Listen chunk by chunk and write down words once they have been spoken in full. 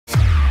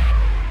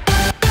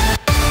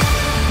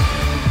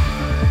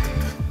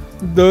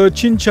د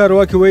چین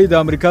چارواکي وایي د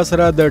امریکا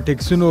سره د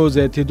ټیکسونو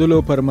زیاتېدلو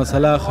پر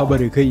مسله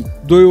خبرې کوي.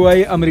 دوی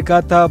وایي امریکا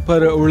ته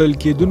پر وړل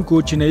کېدونکو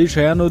چینایي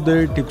شیانو د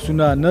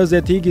ټیکسونه نه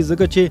زیاتېږي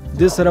ځکه چې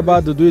د سره به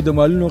د دوی د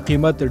مالونو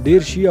قیمت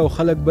ډیر شي او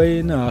خلک به یې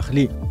نه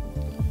اخلي.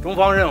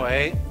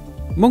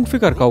 موږ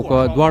فکر کوو که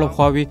دواړو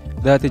خواوې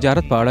د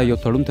تجارت په اړه یو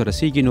تړون ته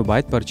رسیږي نو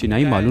باید پر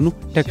چینایي مالونو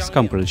ټیکس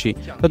کم کړل شي.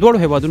 د دواړو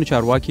هیوادونو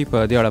چارواکي په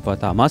دې اړه په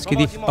تماس کې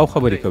دي او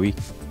خبرې کوي.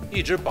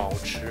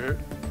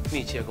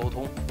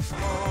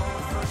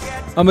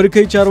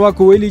 امریکایي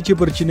چارواکو ویلي چې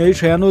پر چینایي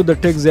شیانو د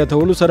ټیکس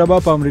زیاتولو سره به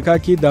په امریکا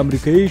کې د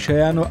امریکایي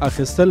شیانو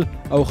اخیستل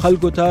او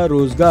خلکو ته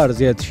روزګار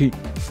زیات شي.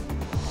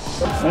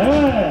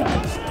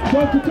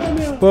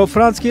 په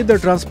فرانس کې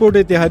د ترانسپورت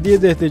اتحادیې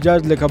د احتجاج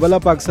له کبله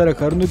په اکثره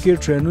ښارونو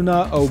کې ټرینونه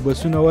او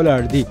بسونه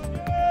ولاړ دي.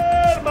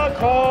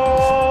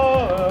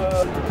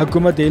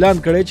 حکومت اعلان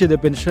کړی چې د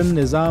پنشن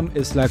نظام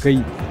اصلاح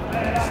کوي.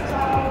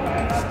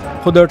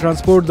 خو د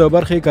ترانسپورت د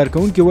برخې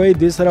کارکونکي وایي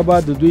دې سره به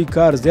د دوی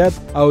کار زیات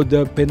او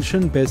د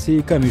پنشن پیسې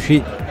کمې شي.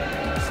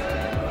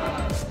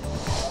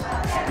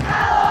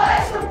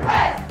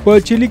 په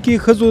چیلي کې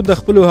ښځو د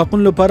خپلو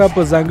حقونو لپاره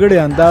په ځانګړي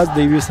انداز د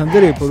یوې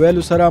سندرې په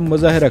ویلو سره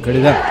مظاهره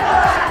کړې ده.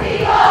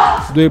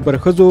 دوی پر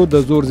ښځو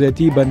د زور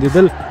زیاتي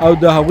بندېدل او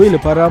د هغوی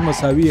لپاره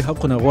مساوي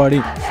حقونه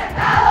غواړي.